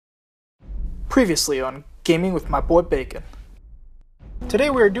Previously on Gaming with My Boy Bacon. Today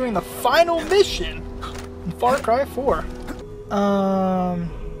we are doing the final mission in Far Cry 4.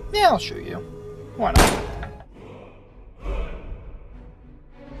 Yeah, I'll show you. Why not?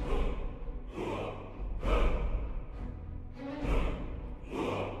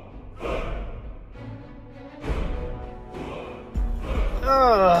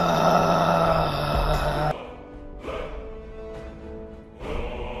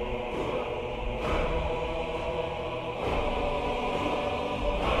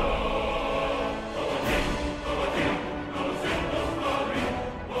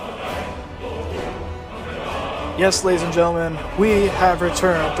 Yes, ladies and gentlemen, we have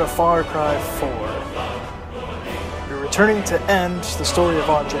returned to Far Cry 4. We're returning to end the story of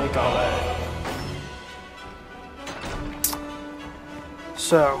Ajay Ghale.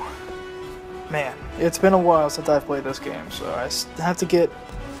 So, man, it's been a while since I've played this game, so I have to get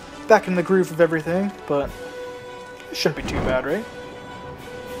back in the groove of everything, but it shouldn't be too bad, right?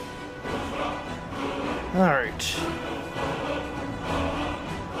 Alright.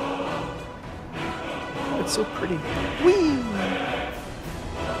 It's so pretty. Whee!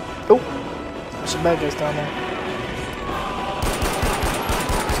 Oh! There's some bad guys down there.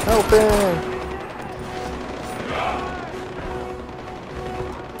 Helping!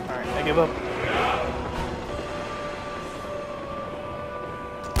 Alright, I give up.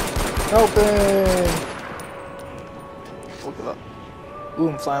 Helping! Look at that. Ooh,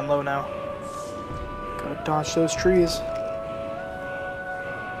 I'm flying low now. Gotta dodge those trees.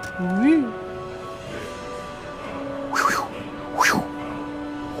 Woo!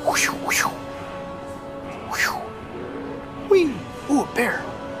 Whee! Ooh, a bear!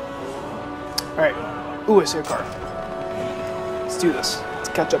 Alright. Ooh, I see a car. Let's do this. Let's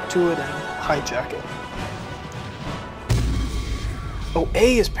catch up to it and hijack it. Oh,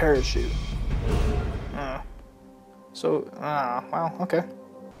 A is parachute. Wow, okay.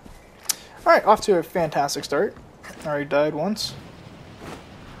 Alright, off to a fantastic start. Already died once.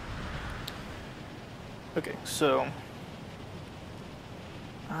 Okay, so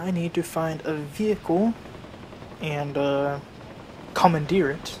I need to find a vehicle and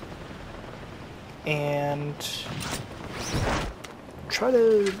commandeer it and try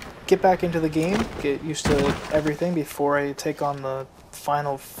to get back into the game, get used to everything before I take on the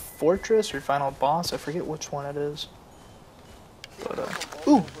final fortress or final boss. I forget which one it is. But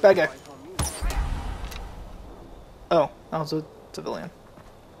ooh, bad guy. Oh, that was a civilian.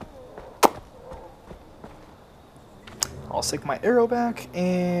 I'll take my arrow back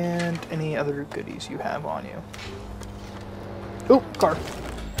and any other goodies you have on you. Oh, car.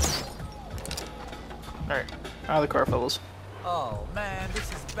 Alright, out of the car, fellas. Oh man, this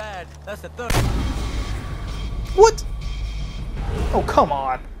is bad. That's the third. What? Oh, come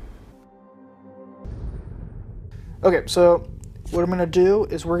on. Okay, so what I'm gonna do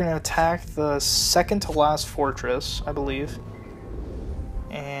is we're gonna attack the second to last fortress, I believe.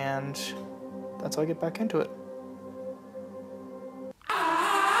 And that's how I get back into it.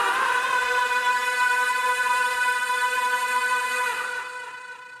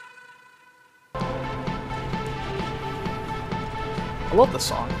 I love this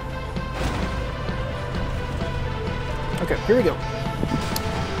song. Okay, here we go.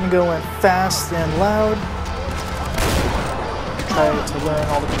 I'm gonna go in fast and loud. Try to learn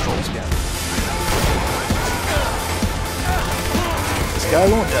all the controls again. This guy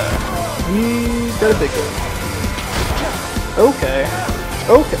won't die. He's got a big gun. Okay.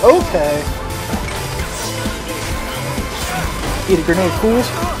 Okay. Eat a grenade, fools.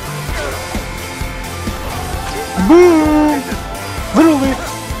 Boom! Literally!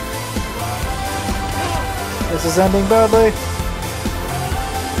 This is ending badly.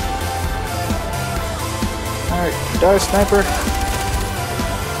 Alright, die, sniper.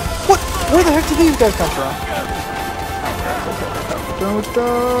 What? Where the heck did these guys come from? Don't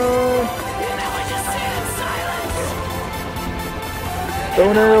die! Throw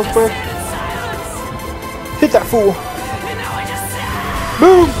in there real quick. Hit that fool!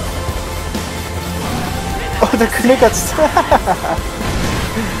 Boom! Oh, the grenade got stuck!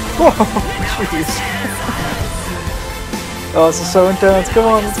 Whoa, jeez. Oh, this is so intense. Come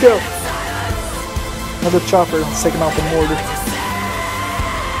on, let's go. Another chopper. Let's take him out the mortar.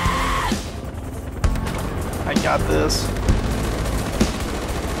 I got this.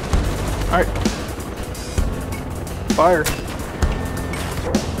 Alright. Fire.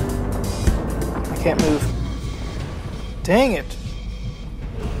 I can't move. Dang it. This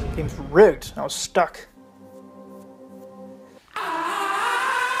game's rigged. I was stuck.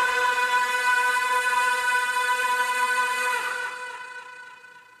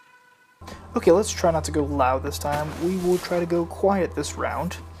 Okay, let's try not to go loud this time. We will try to go quiet this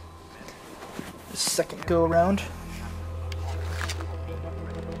round. The second go around.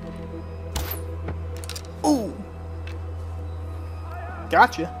 Ooh!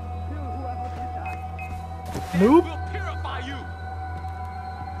 Gotcha. Noob!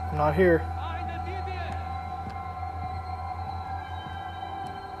 I'm not here.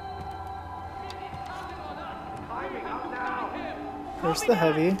 There's the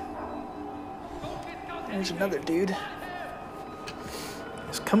heavy. There's another dude.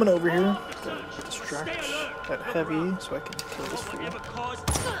 He's coming over here. Gotta distract that heavy so I can kill this fool.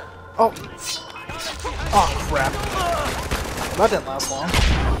 Oh! Oh crap. That didn't last long.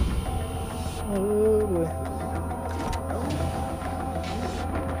 Oh boy.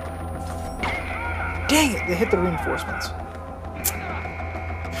 Dang it! They hit the reinforcements.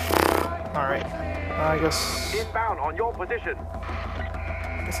 Alright. I guess... Inbound on your position.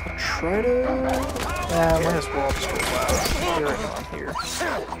 I guess I'll try to... Yeah, might as well just go loud. Here I go, I'm here.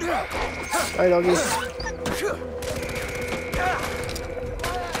 Alright, doggy.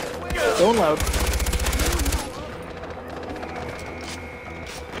 Going loud.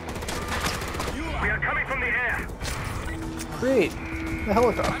 We are coming from the air. Great. The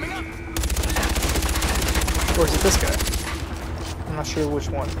helicopter. Or is it this guy? I'm not sure which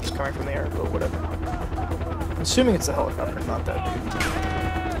one is coming from the air, but whatever. I'm assuming it's the helicopter, not that dude.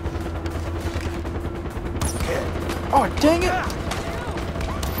 Oh, dang it!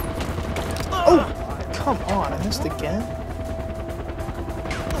 Oh! Come on, I missed again?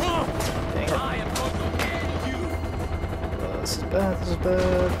 Dang it. This is bad, this is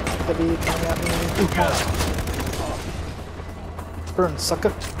bad. Heavy coming at me. Ooh, come on. Burn,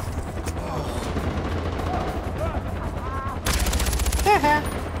 sucker. Haha!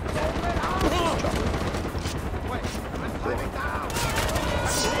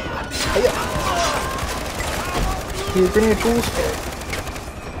 Hiya! You grenade fools?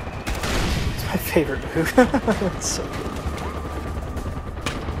 It's my favorite move. It's so good.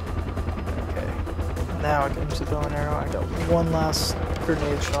 Okay. Now I can use the bow and arrow. I got one last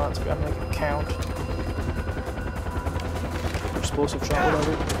grenade shot, so I gotta make it count. Explosive shot,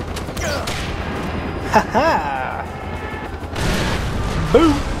 whatever. Haha!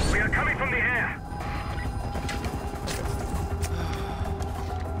 Boom! We are coming from the air.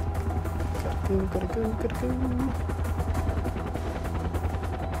 Gotta go, gotta go.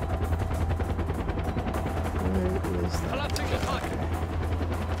 Where is that? Okay.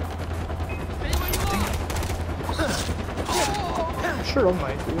 Sure, I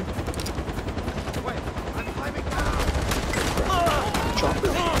might do. Chop it.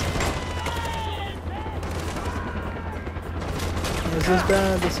 This is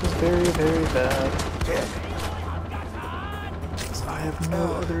bad. This is very, very bad. I have no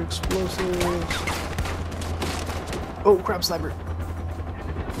other explosives. Oh crap, sniper.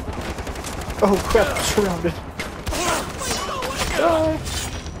 Oh crap, I'm surrounded. Die!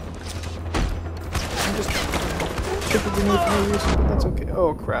 I'm just triple grenade for no reason, but that's okay.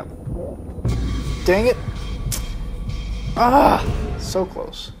 Oh crap. Dang it! Ah! So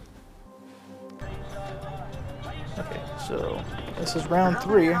close. Okay, so this is round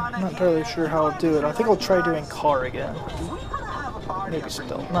 3. I'm not entirely sure how I'll do it. I think I'll try doing car again. Maybe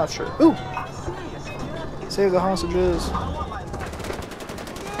stealth. Not sure. Ooh! Save the hostages.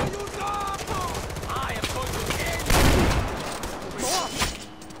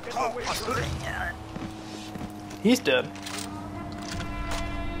 He's dead.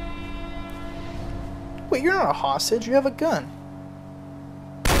 Wait, you're not a hostage. You have a gun.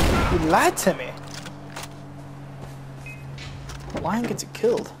 You lied to me. The lion gets it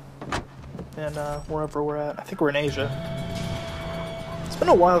killed. And wherever we're at. I think we're in Asia. It's been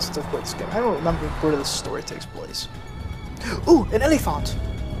a while since I've played this game. I don't remember where this story takes place. Ooh, an elephant!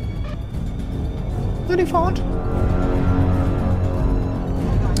 Elephant!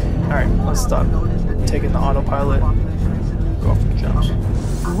 Alright, let's stop taking the autopilot. Go off the jumps.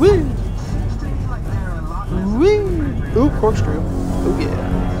 Woo! Woo! Ooh, corkscrew. Oh yeah.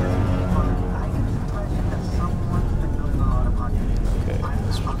 Okay,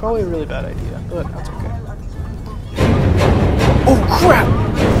 this was probably a really bad idea, but that's okay. Oh crap!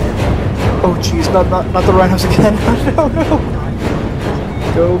 Oh jeez, not the rhinos again. No, no!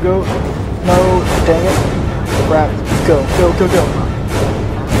 Go, go. No, dang it. Crap. Go, go, go, go.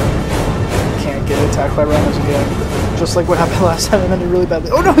 Can't get attacked by rhinos again. Just like what happened last time, and ended really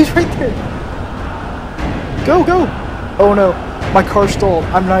badly. Oh no, he's right there! Go, go! Oh no, my car stalled.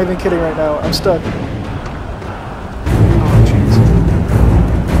 I'm not even kidding right now. I'm stuck. Oh jeez.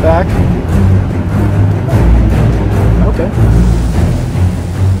 Back. Okay.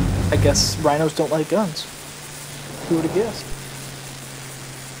 I guess rhinos don't like guns. Who would have guessed?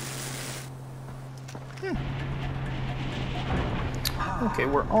 Okay,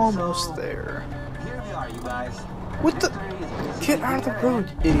 we're almost there. Here we are, you guys. What the? Get out of the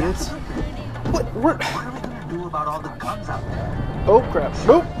road, idiots! What? What are we gonna do about all the guns out there? Oh crap!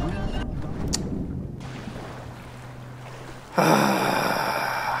 Nope. You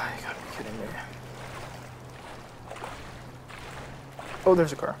gotta be kidding me. Oh,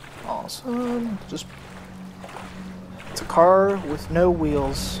 there's a car. Awesome. Just. It's a car with no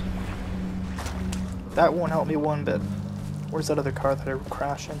wheels. That won't help me one bit. Where's that other car that I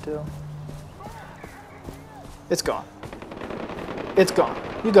crashed into? It's gone. It's gone.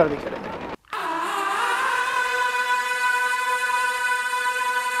 You gotta be kidding me.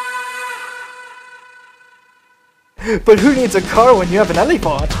 But who needs a car when you have an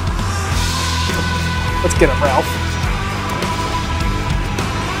elephant? Let's get him, Ralph.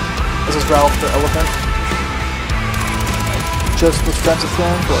 This is Ralph the elephant. Just was friends with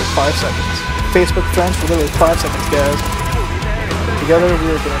him for like 5 seconds. Facebook friends for literally 5 seconds, guys. Together we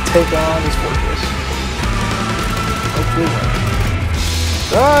are going to take on this fortress. Hopefully win.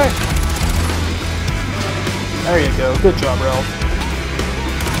 Die! There you go. Good job, Ralph.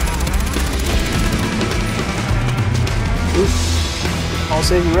 Oops. I'll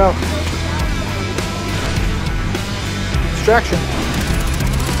save you, Ralph. Distraction.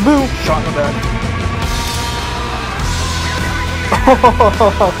 Boom! Shot in the back.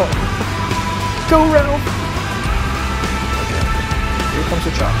 Go, Ralph! Okay. Here comes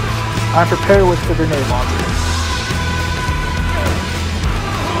the chopper. I'm prepared with the grenade launcher.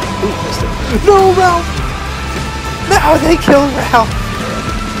 Ooh, missed it. No, Ralph! No, they killed Ralph!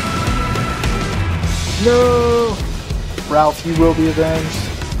 No! Ralph, you will be avenged.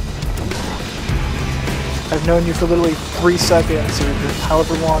 I've known you for literally 3 seconds, or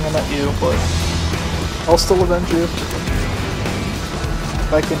however long I met you, but I'll still avenge you.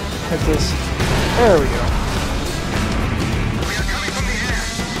 If I can hit this. There we go.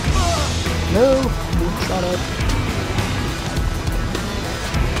 No! Being shot up.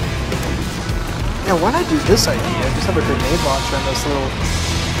 Yeah, why not do this idea? Just have a grenade launcher in this little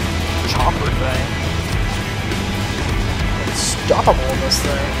chopper thing. Unstoppable in this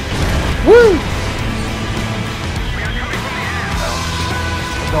thing. Woo!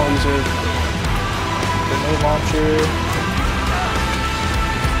 No, use a grenade launcher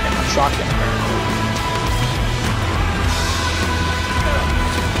and a shotgun apparently.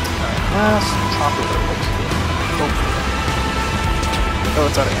 Alright, last chopper that looks good. Hopefully. Oh,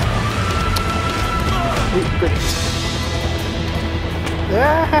 it's out of ammo. Ooh, grenades.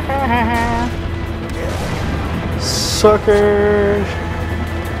 Suckers!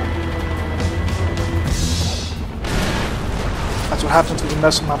 That's what happens when you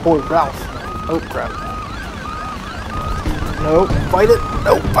mess with my boy Ralph. Oh crap. No, fight it!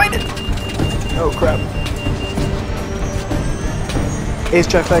 No, fight it! Oh crap. Ace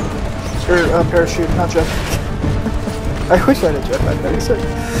jetpack. Or parachute, not jetpack. I wish I had a jetpack, that'd be sick.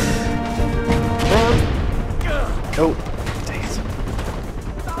 Nope. Dang it.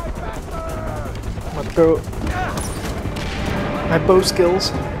 I'm gonna throw my bow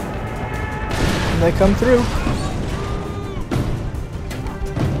skills. And they come through.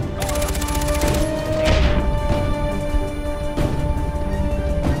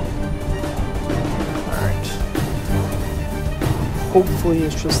 Hopefully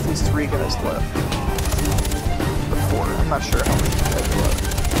it's just these 3 guys left. Or 4, I'm not sure how many guys left.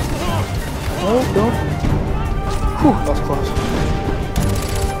 Oh, don't. Whew, that was close.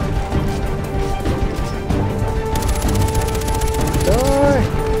 Die!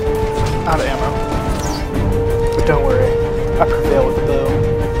 Out of ammo. But don't worry, I prevail with the bow.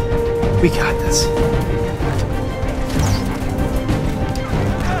 We got this.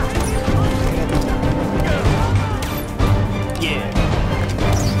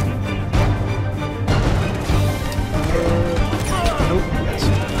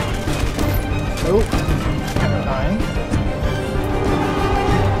 Nope. Dying.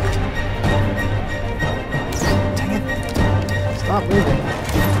 Dang it. Stop moving.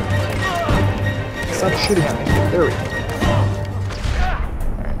 Stop shooting at me. There we go.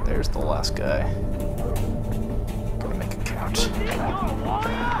 Alright, there's the last guy. Gonna make it count.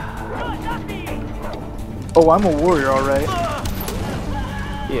 Oh, I'm a warrior, alright.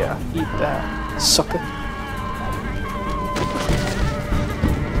 Yeah, eat that, sucker.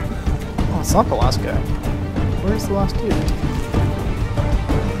 It's not the last guy. Where's the last dude?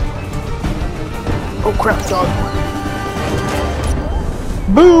 Oh crap, dog.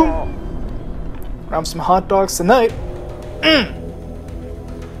 Boom! Have some hot dogs tonight.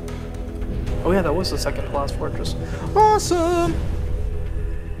 Oh yeah, that was the second to last fortress. Awesome!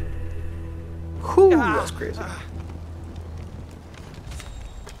 Whew, that's crazy.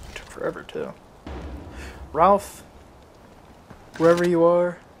 Took forever too. Ralph, wherever you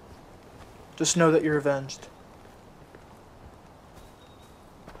are, just know that you're avenged.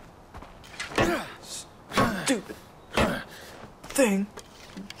 Stupid thing.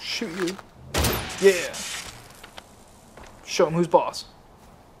 Shoot you. Yeah. Show him who's boss.